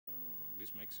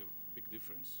this makes a big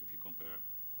difference if you compare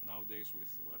nowadays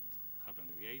with what happened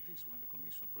in the 80s when the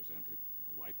Commission presented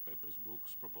white papers,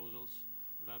 books, proposals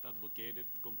that advocated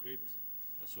concrete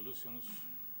solutions,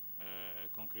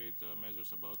 concrete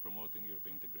measures about promoting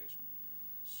European integration.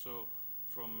 So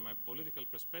from a political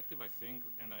perspective, I think,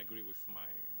 and I agree with my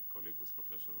colleague, with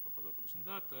Professor Papadopoulos, in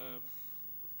that the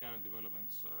current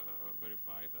developments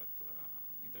verify that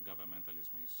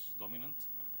intergovernmentalism is dominant.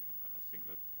 I think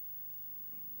that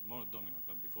more dominant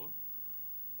than before.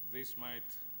 This might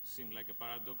seem like a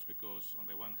paradox because on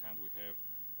the one hand we have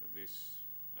these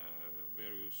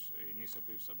various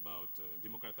initiatives about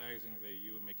democratizing the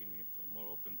EU, making it more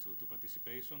open to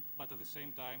participation, but at the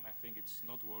same time I think it's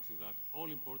noteworthy that all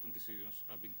important decisions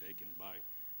are being taken by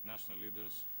national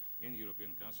leaders in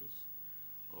European councils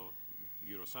or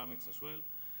Euro summits as well.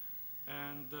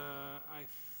 And I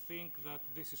think that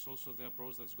this is also the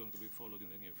approach that's going to be followed in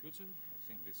the near future. I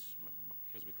think this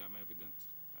has become evident,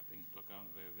 I think, to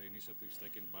account the initiatives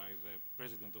taken by the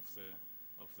President of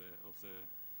the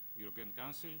European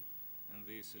Council and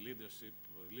this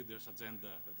leaders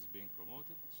agenda that is being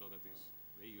promoted, so that is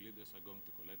the EU leaders are going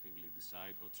to collectively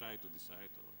decide or try to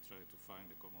decide or try to find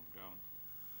a common ground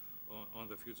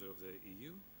on the future of the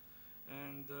EU.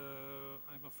 And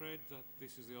I'm afraid that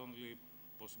this is the only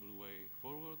possible way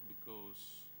forward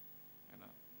because, and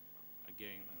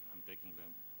again, I'm taking the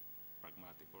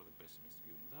pragmatic or the pessimist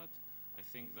view in that. I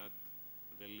think that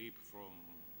the leap from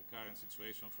the current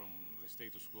situation, from the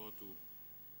status quo to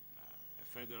a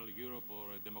federal Europe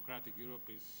or a democratic Europe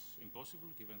is impossible,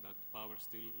 given that power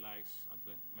still lies at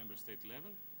the member state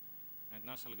level. And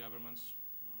national governments,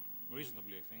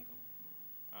 reasonably, I think,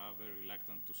 are very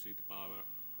reluctant to cede power,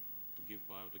 to give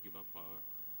power, to give up power,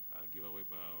 give away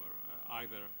power,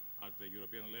 either at the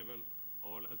European level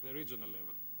or at the regional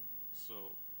level.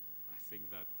 So I think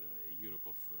that a Europe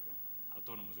of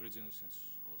autonomous regions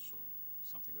is also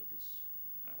something that is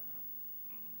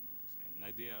an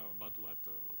idea about what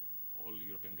all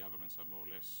European governments are more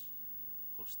or less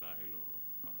hostile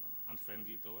or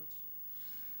unfriendly towards.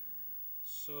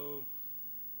 So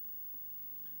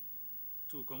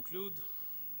to conclude,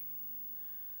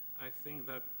 I think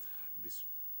that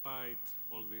despite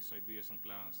all these ideas and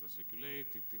plans that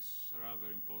circulate, it is rather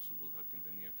impossible that in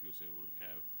the near future we'll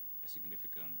have a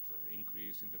significant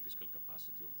increase in the fiscal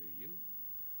capacity of the EU.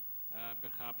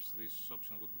 Perhaps this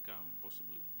option would become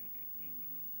possible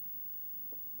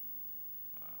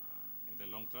in the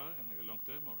long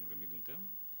term or in the medium term.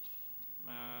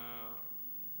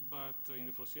 But in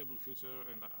the foreseeable future,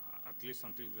 and at least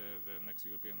until the next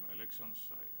European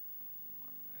elections, I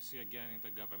see again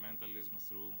intergovernmentalism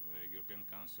through the European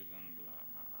Council and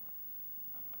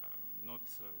not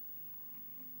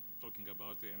talking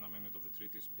about an amendment of the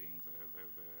treaties being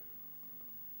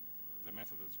the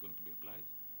method that is going to be applied.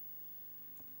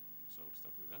 So I'll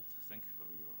start with that. Thank you for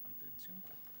your attention.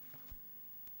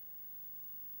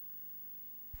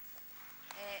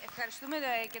 Ευχαριστούμε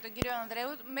και τον κύριο Ανδρέου.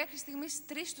 Μέχρι στιγμής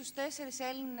 3 στους 4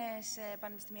 Έλληνες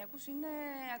πανεπιστημιακούς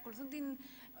ακολουθούν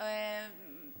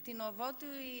την οδό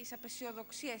της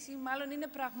απεσιοδοξίας ή μάλλον είναι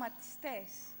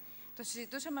πραγματιστές. Το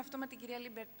συζητούσαμε αυτό με την κυρία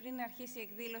Λίμπερτ πριν αρχίσει η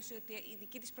εκδήλωση, ότι η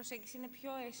δική της προσέγγιση είναι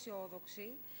πιο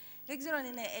αισιόδοξη. Δεν ξέρω αν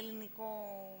είναι ελληνικό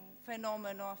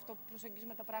φαινόμενο αυτό που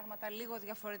προσεγγίζουμε τα πράγματα λίγο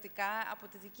διαφορετικά από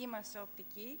τη δική μας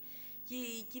οπτική. Και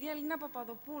η κυρία Λίνα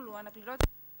Παπαδοπούλου, αναπληρώτη.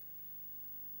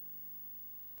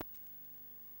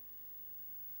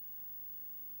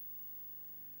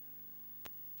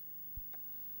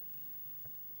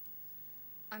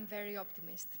 I'm very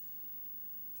optimistic.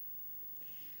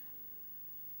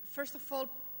 First of all,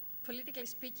 politically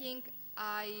speaking,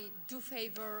 I do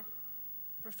favor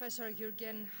Professor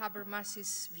Jürgen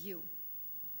Habermas's view.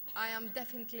 I am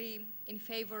definitely in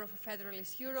favor of a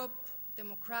federalist Europe,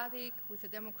 democratic, with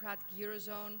a democratic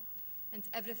Eurozone, and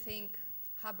everything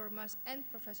Habermas and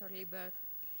Professor Liebert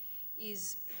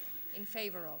is in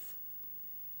favor of.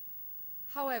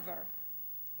 However,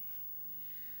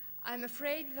 I'm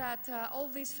afraid that all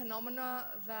these phenomena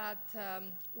that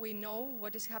we know,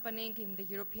 what is happening in the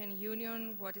European Union,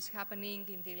 what is happening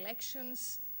in the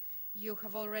elections, you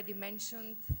have already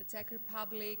mentioned the Czech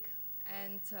Republic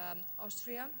and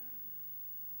Austria,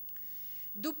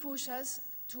 do push us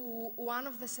to one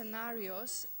of the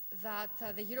scenarios that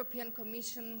the European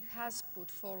Commission has put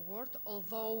forward,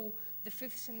 although the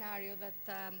fifth scenario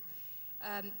that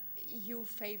you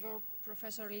favor,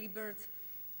 Professor Liebert,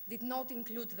 did not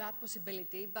include that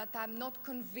possibility, but I'm not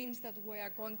convinced that we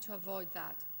are going to avoid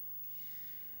that.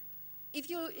 If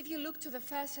you look to the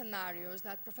first scenarios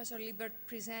that Professor Liebert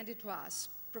presented to us,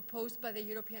 proposed by the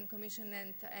European Commission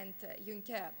and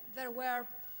Juncker, there were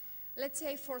let's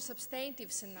say, 4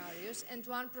 substantive scenarios and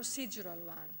 1 procedural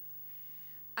one.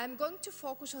 I'm going to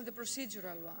focus on the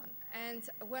procedural one. And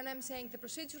when I'm saying the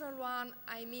procedural one,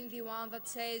 I mean the one that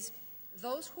says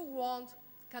those who want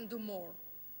can do more,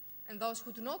 and those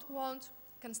who do not want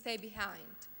can stay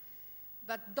behind.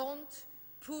 But don't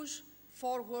push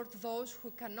forward those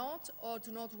who cannot or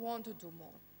do not want to do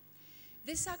more.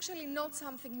 This is actually not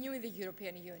something new in the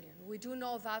European Union. We do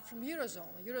know that from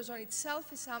Eurozone. Eurozone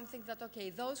itself is something that, okay,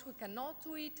 those who cannot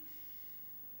do it,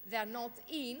 they are not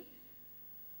in,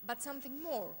 but something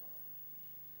more.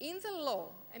 In the law,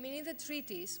 I mean in the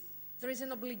treaties, there is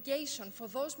an obligation for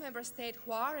those member states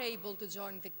who are able to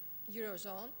join the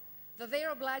Eurozone that they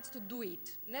are obliged to do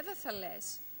it.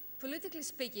 Nevertheless, politically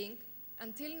speaking,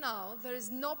 until now, there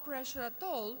is no pressure at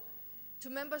all to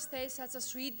member states such as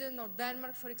Sweden or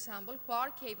Denmark, for example, who are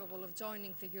capable of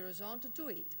joining the Eurozone to do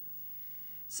it.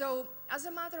 So, as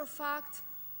a matter of fact,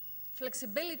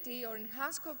 flexibility or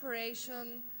enhanced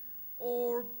cooperation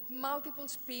or multiple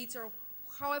speeds or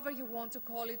however you want to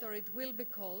call it or it will be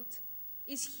called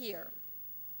is here.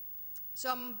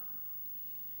 So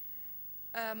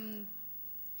I'm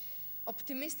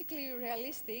optimistically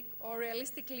realistic or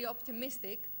realistically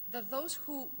optimistic that those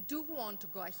who do want to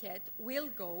go ahead will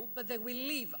go, but they will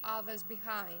leave others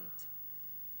behind.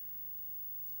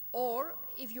 Or,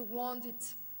 if you want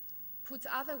it put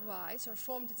otherwise or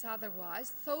formed it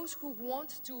otherwise, those who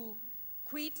want to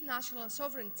quit national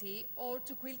sovereignty or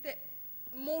to quit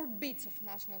more bits of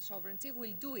national sovereignty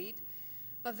will do it,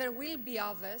 but there will be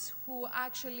others who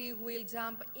actually will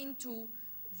jump into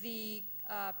the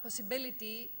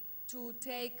possibility to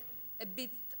take a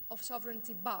bit of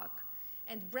sovereignty back.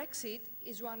 And Brexit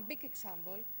is one big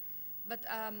example, but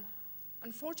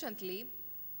unfortunately,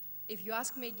 if you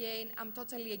ask me again, I'm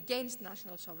totally against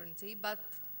national sovereignty, but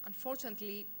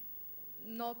unfortunately,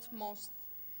 not most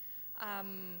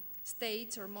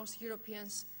states or most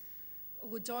Europeans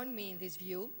would join me in this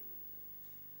view.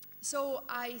 So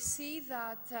I see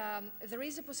that there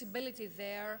is a possibility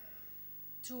there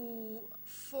to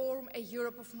form a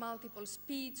Europe of multiple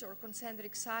speeds or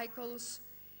concentric cycles,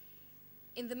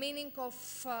 in the meaning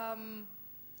of,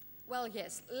 well,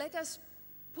 yes, let us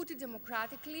put it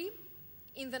democratically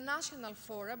in the national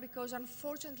fora, because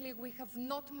unfortunately we have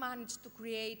not managed to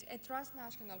create a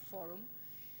transnational forum.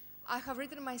 I have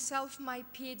written myself my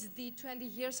PhD 20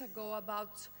 years ago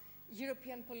about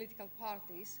European political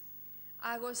parties.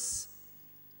 I was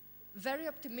very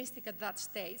optimistic at that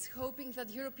stage, hoping that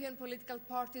European political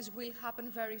parties will happen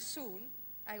very soon.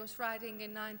 I was writing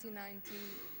in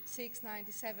 1996,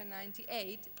 97,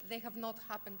 98. They have not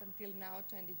happened until now,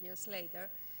 20 years later.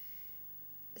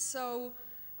 So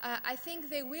I think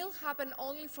they will happen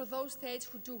only for those states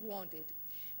who do want it.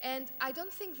 And I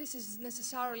don't think this is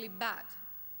necessarily bad.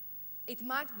 It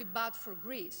might be bad for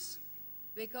Greece,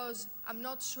 because I'm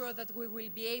not sure that we will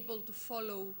be able to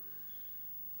follow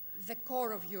the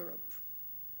core of Europe.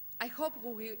 I hope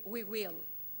we will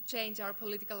change our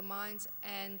political minds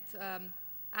and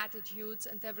attitudes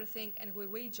and everything, and we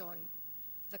will join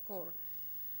the core.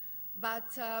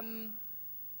 But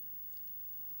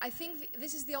I think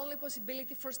this is the only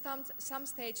possibility for some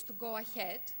states to go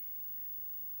ahead,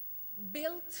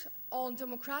 built on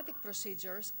democratic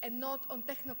procedures and not on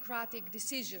technocratic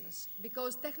decisions,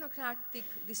 because technocratic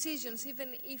decisions,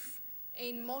 even if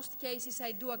in most cases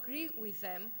I do agree with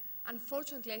them,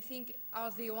 unfortunately I think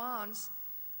are the ones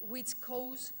which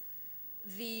cause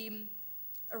the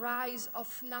rise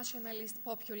of nationalist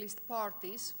populist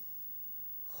parties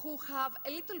who have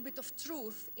a little bit of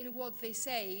truth in what they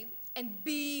say and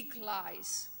big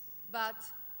lies, but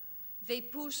they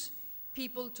push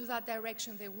people to that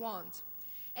direction they want.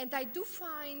 And I do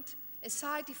find a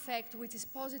side effect which is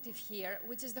positive here,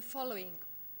 which is the following.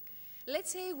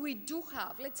 Let's say we do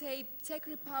have, let's say, Czech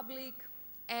Republic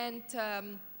and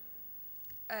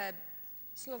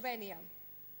Slovenia,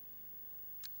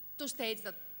 two states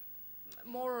that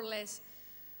more or less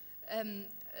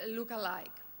look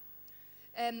alike.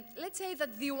 Let's say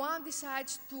that the one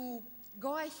decides to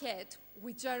go ahead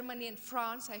with Germany and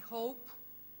France, I hope,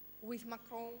 with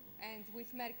Macron and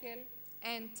with Merkel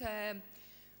and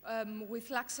with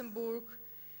Luxembourg,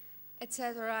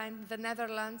 etc., and the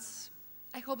Netherlands.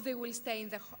 I hope they will stay in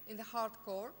the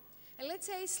hardcore. And let's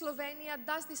say Slovenia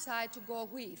does decide to go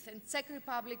with, and Czech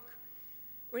Republic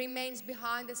remains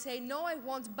behind and say, no, I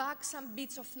want back some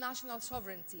bits of national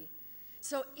sovereignty.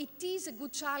 So it is a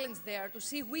good challenge there to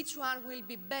see which one will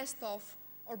be best off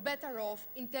or better off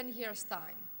in 10 years'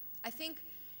 time. I think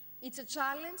it's a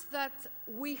challenge that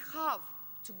we have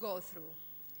to go through.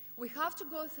 We have to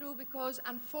go through because,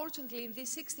 unfortunately, in these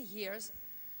 60 years,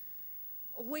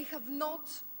 we have not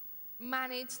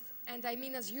managed and I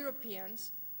mean as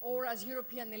Europeans, or as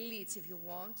European elites, if you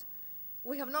want,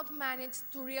 we have not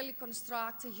managed to really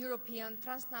construct a European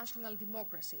transnational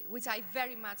democracy, which I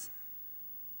very much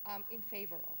am in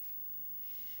favor of.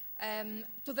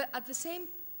 At the same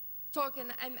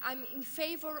token, I'm in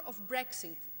favor of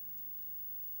Brexit,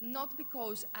 not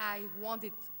because I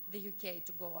wanted the UK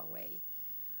to go away.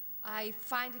 I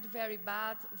find it very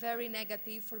bad, very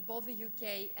negative for both the UK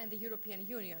and the European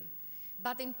Union.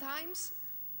 But in times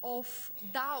of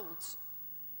doubt,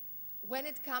 when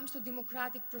it comes to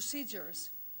democratic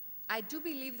procedures, I do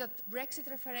believe that Brexit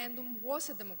referendum was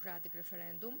a democratic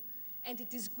referendum, and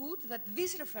it is good that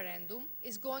this referendum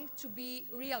is going to be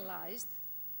realized.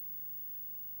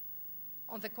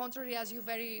 On the contrary, as you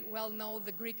very well know,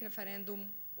 the Greek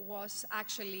referendum was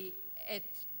actually a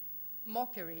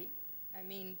mockery. I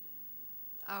mean,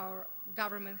 our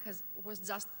government was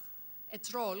just a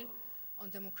troll on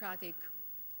democratic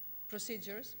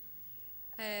procedures.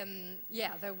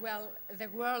 Yeah, the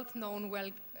world-known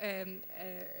word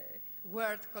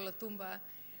Kolotumba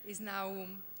is now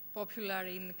popular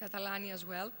in Catalonia as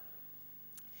well.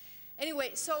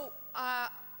 Anyway, so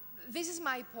this is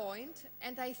my point,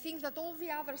 and I think that all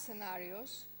the other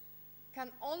scenarios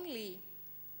can only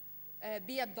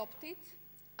be adopted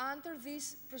under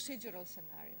this procedural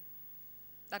scenario.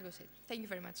 That was it. Thank you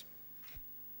very much.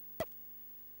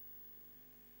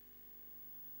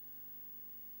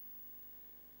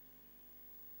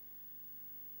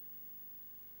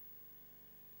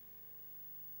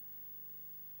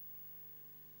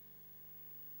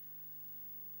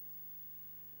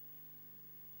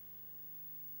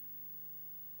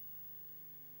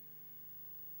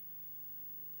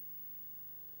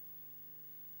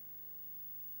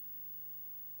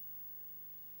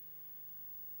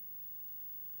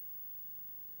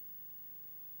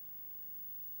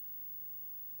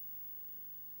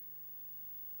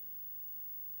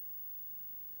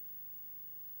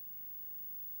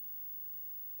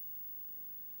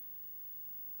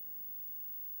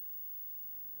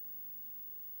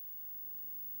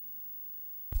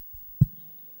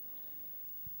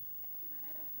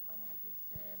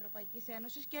 Ευρωπαϊκής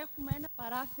Ένωσης και έχουμε ένα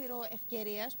παράθυρο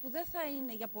ευκαιρίας που δεν θα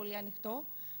είναι για πολύ ανοιχτό.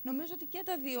 Νομίζω ότι και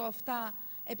τα δύο αυτά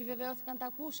επιβεβαιώθηκαν, τα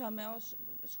ακούσαμε ως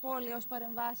σχόλια, ως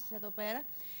παρεμβάσεις εδώ πέρα.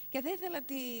 Και θα ήθελα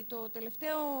το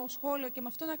τελευταίο σχόλιο και με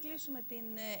αυτό να κλείσουμε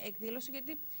την εκδήλωση,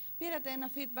 γιατί πήρατε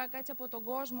ένα feedback έτσι από τον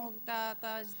κόσμο,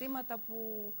 τα ζητήματα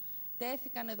που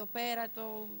τέθηκαν εδώ πέρα,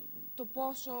 το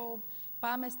πόσο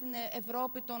πάμε στην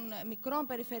Ευρώπη των μικρών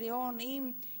περιφερειών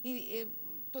ή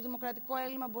το δημοκρατικό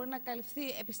έλλειμμα μπορεί να καλυφθεί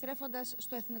επιστρέφοντας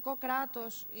στο εθνικό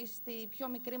κράτος ή στη πιο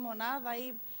μικρή μονάδα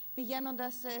ή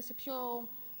πηγαίνοντας σε πιο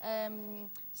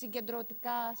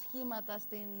συγκεντρωτικά σχήματα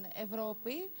στην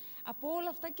Ευρώπη. Από όλα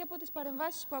αυτά και από τις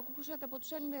παρεμβάσεις που ακούσατε από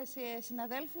τους Έλληνες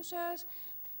συναδέλφους σας,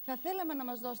 θα θέλαμε να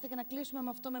μας δώσετε και να κλείσουμε με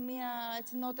αυτό με μια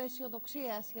νότα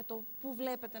αισιοδοξίας για το πού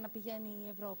βλέπετε να πηγαίνει η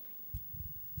Ευρώπη.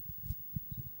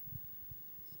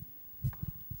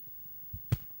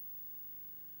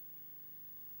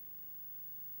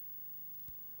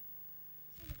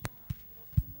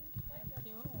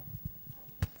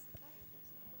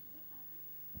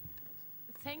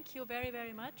 Thank you very,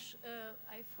 very much.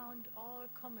 I found all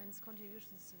comments,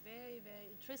 contributions very, very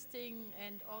interesting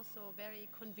and also very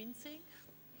convincing.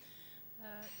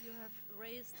 You have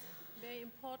raised very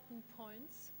important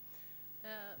points,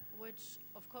 which,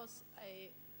 of course,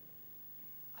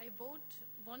 I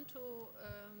want to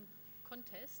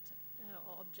contest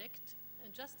or object.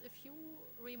 Just a few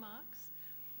remarks.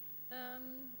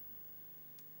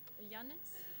 Yannis,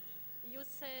 you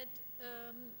said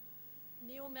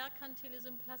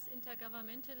neo-mercantilism plus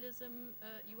intergovernmentalism,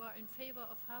 you are in favor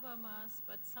of Habermas,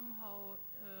 but somehow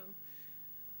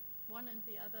one and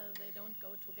the other, they don't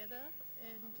go together.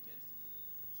 And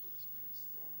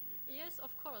yes,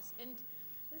 of course. And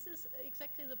this is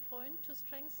exactly the point, to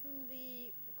strengthen the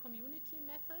community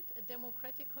method, a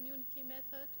democratic community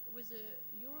method with a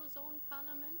Eurozone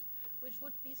parliament, which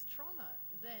would be stronger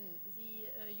than the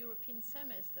European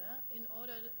semester in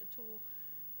order to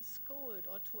scold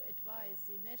or to advise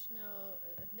the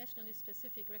nationally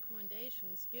specific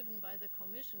recommendations given by the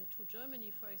Commission to Germany,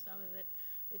 for example, that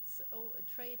its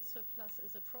trade surplus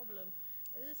is a problem.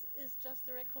 This is just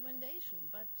a recommendation,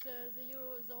 but the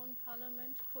Eurozone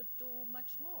Parliament could do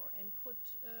much more and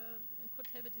could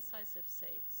have a decisive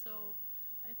say. So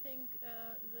I think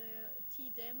the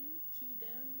TDEM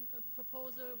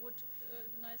proposal would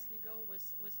nicely go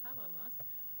with Habermas.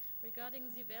 Regarding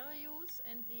the values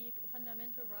and the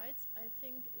fundamental rights, I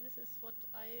think this is what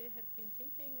I have been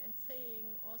thinking and saying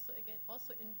also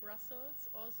in Brussels,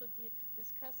 also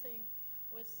discussing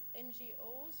with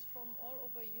NGOs from all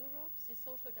over Europe, the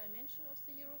social dimension of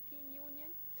the European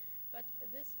Union. But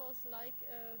this was like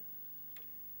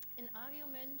an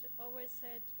argument always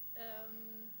said,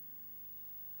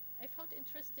 I found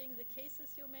interesting the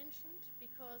cases you mentioned,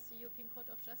 because the European Court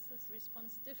of Justice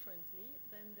responds differently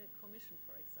than the Commission,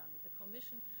 for example. The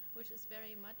Commission, which is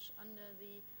very much under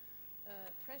the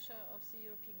pressure of the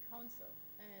European Council,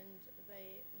 and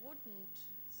they wouldn't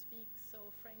speak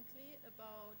so frankly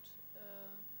about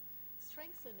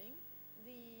strengthening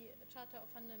the Charter of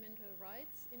Fundamental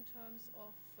Rights in terms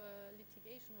of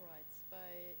litigation rights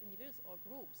by individuals or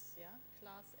groups, yeah,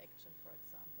 class action, for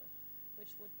example,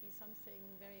 which would be something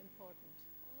very important.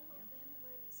 All of them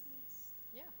were dismissed.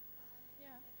 Yeah,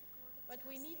 yeah. At the Court of But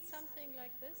we need Justice, something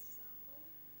like for this. example.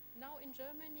 Now in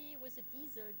Germany with the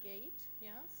Dieselgate,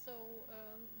 yeah, so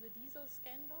the diesel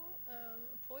scandal,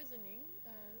 poisoning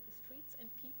streets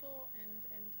and people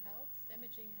and health,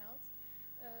 damaging health.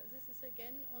 This is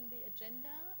again on the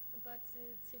agenda, but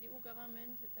the CDU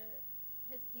government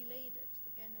has delayed it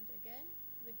again and again.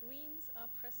 The Greens are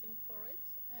pressing for it,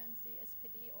 and the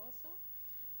SPD also.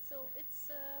 So it's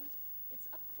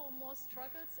up for more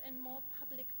struggles and more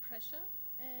public pressure,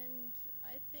 and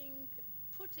I think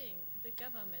putting the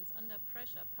governments under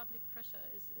pressure, public pressure,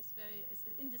 is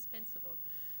indispensable.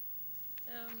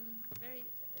 Very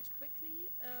quickly,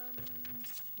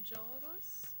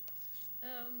 Georgos,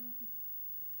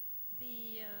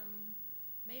 the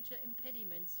major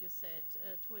impediments, you said,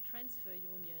 to a transfer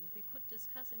union. We could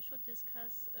discuss and should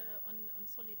discuss on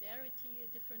solidarity,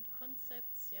 different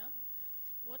concepts, yeah?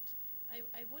 What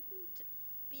I wouldn't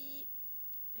be,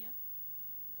 yeah?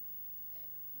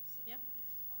 Yeah?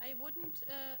 I wouldn't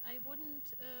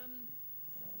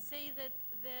say that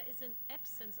there is an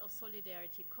absence of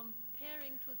solidarity.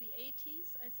 Comparing to the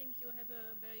 80s, I think you have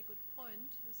a very good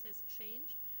point. This has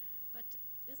changed. But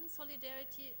isn't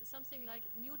solidarity something like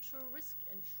mutual risk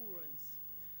insurance?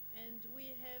 And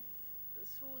we have,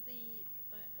 through the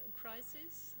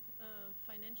crisis,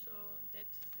 financial debt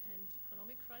and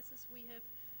economic crisis, we have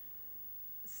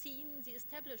seen the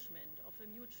establishment of a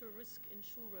mutual risk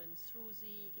insurance through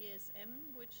the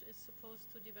ESM, which is supposed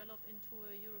to develop into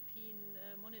a European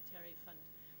monetary fund.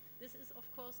 This is, of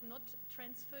course, not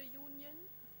transfer union.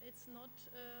 It's not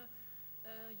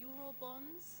Euro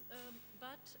bonds,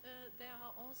 but there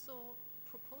are also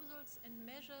proposals and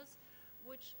measures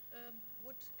which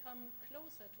would come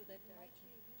closer to that direction.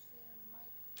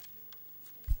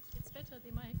 It's better,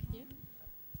 the mic here.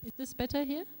 Is this better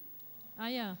here? Ah,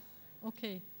 yeah.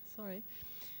 Okay, sorry.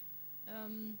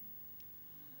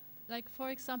 Like, for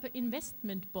example,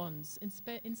 investment bonds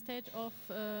instead of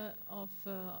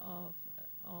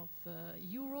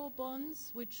Euro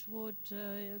bonds, which would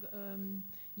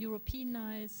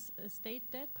Europeanize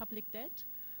state debt, public debt.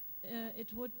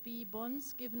 It would be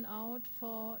bonds given out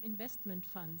for investment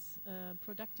funds,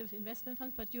 productive investment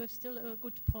funds. But you have still a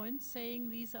good point,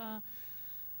 saying these are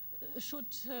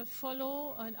should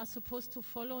follow and are supposed to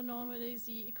follow normally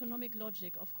the economic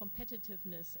logic of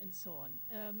competitiveness and so on.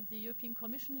 The European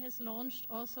Commission has launched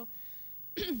also,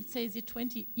 say, the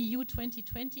EU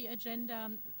 2020 agenda,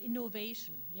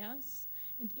 innovation, yes?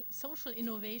 And social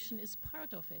innovation is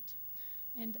part of it.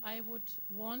 And I would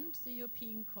want the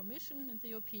European Commission and the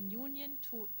European Union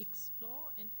to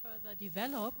explore and further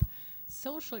develop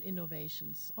social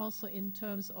innovations, also in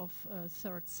terms of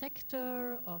third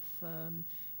sector, of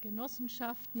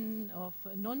Genossenschaften, of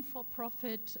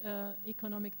non-for-profit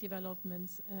economic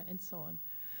developments, and so on.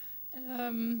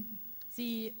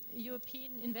 The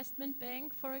European Investment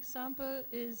Bank, for example,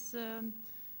 is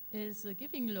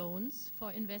giving loans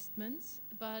for investments,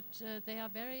 but they are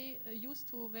very used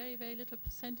to very, very little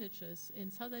percentages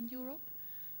in Southern Europe,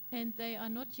 and they are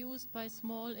not used by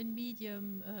small and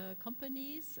medium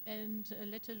companies, and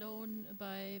let alone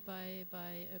by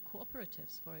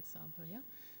cooperatives, for example. Yeah.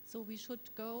 So we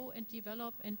should go and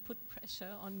develop and put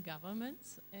pressure on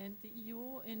governments and the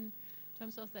EU in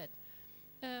terms of that.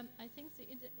 I think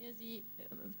the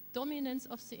dominance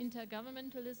of the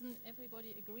intergovernmentalism,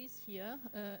 everybody agrees here,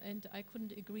 and I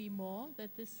couldn't agree more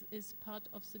that this is part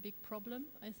of the big problem.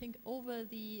 I think over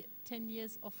the 10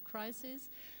 years of crisis,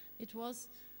 it was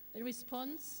a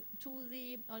response to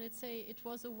the, or let's say, it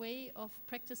was a way of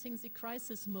practicing the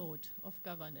crisis mode of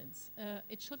governance.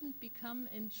 It shouldn't become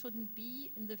and shouldn't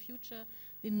be in the future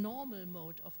the normal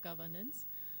mode of governance.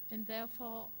 And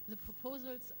therefore, the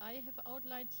proposals I have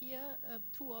outlined here,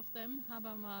 two of them,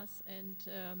 Habermas and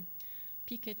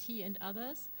Piketty and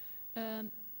others,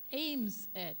 aims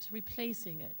at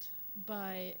replacing it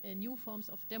by new forms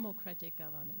of democratic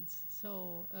governance.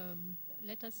 So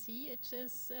let us see. It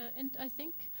is, and I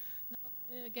think now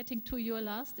getting to your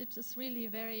last, it is really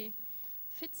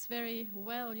fits very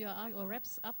well, or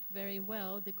wraps up very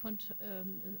well the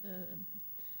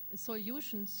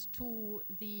solutions to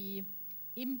the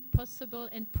impossible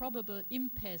and probable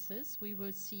impasses. We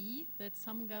will see that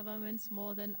some governments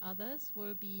more than others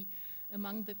will be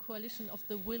among the coalition of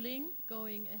the willing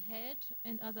going ahead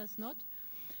and others not.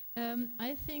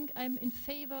 I think I'm in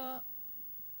favor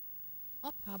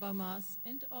of Habermas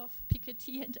and of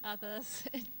Piketty and others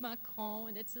and Macron,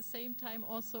 and at the same time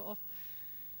also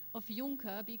of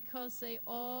Juncker, because they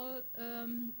all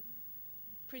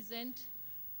present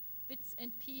bits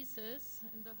and pieces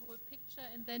in the whole picture,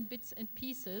 and then bits and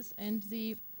pieces, and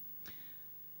the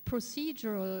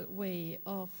procedural way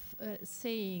of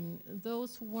saying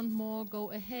those who want more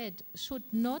go ahead should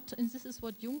not, and this is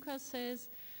what Juncker says,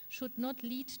 should not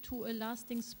lead to a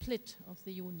lasting split of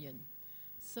the union.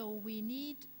 So we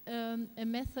need a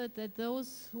method that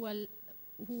those who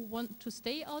want to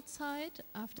stay outside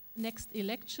after the next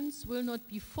elections will not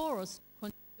be forced to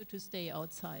continue to stay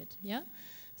outside. Yeah.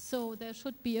 So there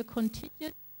should be a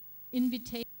continued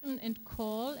invitation and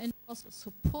call, and also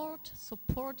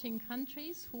supporting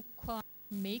countries who can't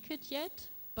make it yet,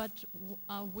 but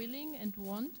are willing and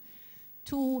want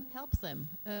to help them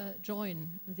join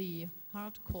the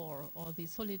hardcore or the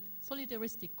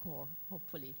solidaristic core,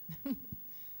 hopefully.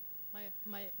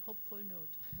 my hopeful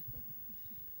note.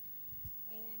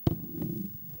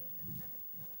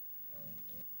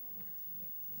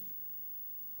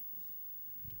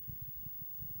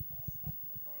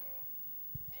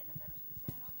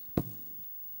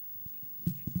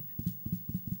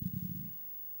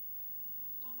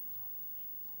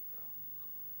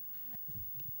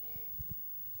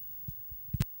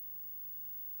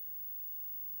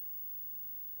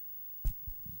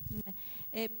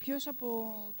 Ποιος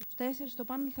από τους 4 στο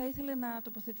πάνελ θα ήθελε να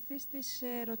τοποθετηθεί στις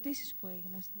ερωτήσεις που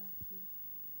έγιναν στην αρχή?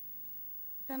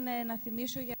 Ήταν να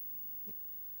θυμίσω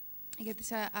για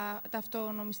τα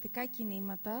αυτονομιστικά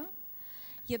κινήματα,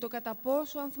 για το κατά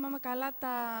πόσο, αν θυμάμαι καλά,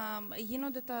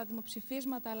 γίνονται τα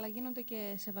δημοψηφίσματα, αλλά γίνονται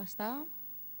και σεβαστά.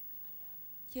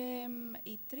 Και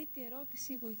η τρίτη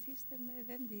ερώτηση, βοηθήστε με,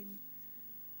 δεν την...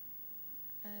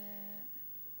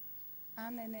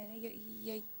 ναι,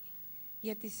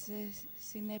 για τις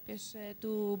συνέπειες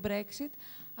του Brexit.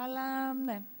 Αλλά,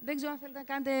 ναι, δεν ξέρω αν θέλετε να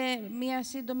κάνετε μία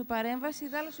σύντομη παρέμβαση.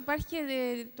 Ιδάλλως υπάρχει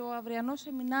και το αυριανό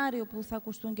σεμινάριο που θα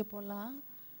ακουστούν και πολλά.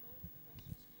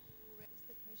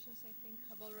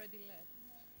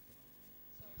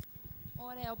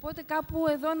 Ωραία, οπότε κάπου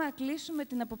εδώ να κλείσουμε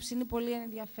την απόψινή πολύ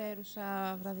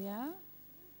ενδιαφέρουσα βραδιά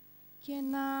και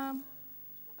να...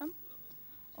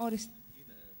 Ορίστε.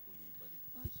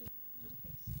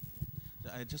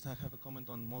 I have a comment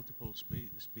on multiple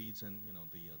speeds and, you know,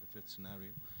 the fifth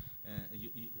scenario.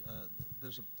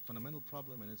 There's a fundamental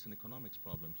problem, and it's an economics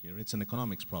problem here. It's an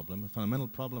economics problem. A fundamental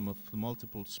problem of the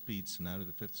multiple speed scenario,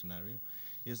 the fifth scenario,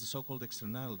 is the so-called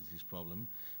externalities problem.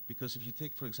 Because if you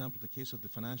take, for example, the case of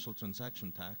the financial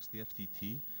transaction tax, the FTT,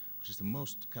 which is the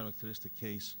most characteristic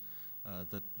case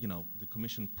that, you know, the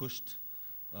Commission pushed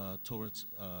towards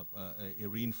a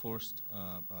reinforced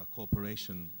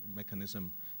cooperation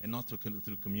mechanism and not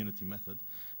through community method.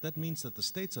 That means that the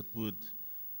states that would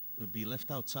be left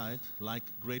outside, like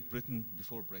Great Britain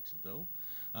before Brexit though,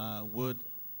 would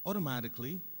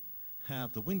automatically have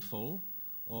the windfall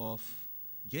of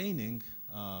gaining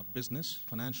business,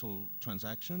 financial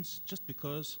transactions, just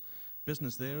because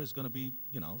business there is going to be,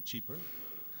 you know, cheaper.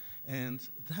 And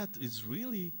that is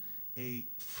really a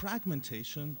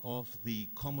fragmentation of the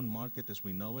common market as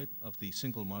we know it, of the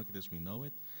single market as we know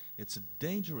it. It's a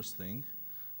dangerous thing.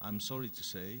 I'm sorry to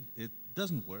say, it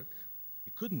doesn't work.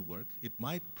 It couldn't work. It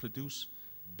might produce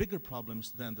bigger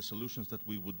problems than the solutions that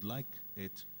we would like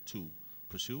it to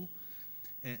pursue,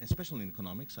 especially in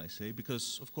economics, I say,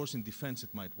 because, of course, in defense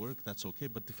it might work, that's okay,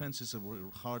 but defense is a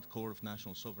hard core of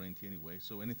national sovereignty anyway,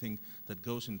 so anything that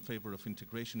goes in favor of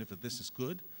integration, if this is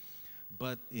good,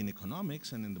 but in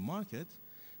economics and in the market,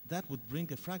 that would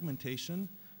bring a fragmentation,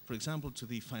 for example, to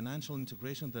the financial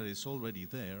integration that is already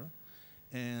there.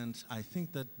 And I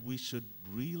think that we should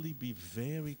really be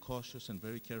very cautious and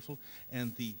very careful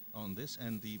on this.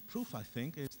 And the proof, I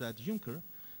think, is that Juncker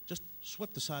just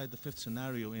swept aside the fifth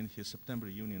scenario in his September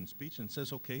Union speech and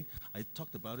says, okay, I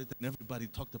talked about it, and everybody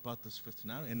talked about this fifth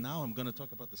scenario, and now I'm going to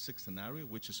talk about the sixth scenario,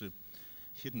 which is a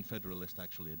hidden federalist,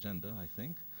 actually, agenda, I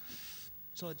think.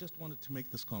 So I just wanted to make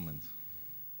this comment.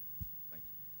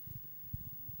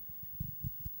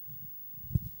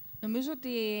 Νομίζω ότι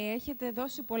έχετε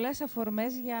δώσει πολλές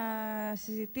αφορμές για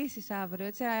συζητήσεις αύριο.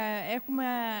 Έτσι. Έχουμε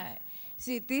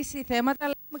συζητήσει θέματα,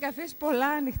 αλλά έχουμε και αφήσει πολλά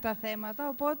ανοιχτά θέματα,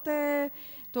 οπότε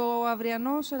Το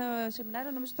αυριανό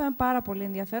σεμινάριο νομίζω θα είναι πάρα πολύ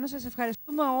ενδιαφέρον. Σας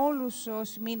ευχαριστούμε όλους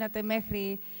όσοι μείνατε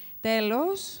μέχρι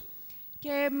τέλος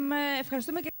και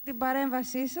ευχαριστούμε και την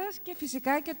παρέμβασή σας και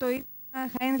φυσικά και το ίδιο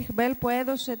Χάινριχ Μπέλ που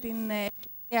έδωσε την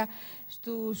ευκαιρία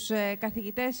στους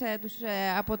καθηγητές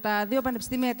από τα δύο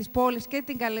πανεπιστήμια της πόλης και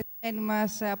την καλεσμένη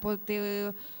μας από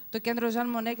το κέντρο Ζαν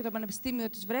Μονέ και το Πανεπιστήμιο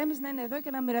της Βρέμης να είναι εδώ και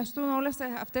να μοιραστούν όλες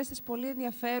αυτές τις πολύ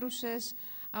ενδιαφέρουσες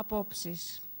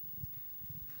απόψεις.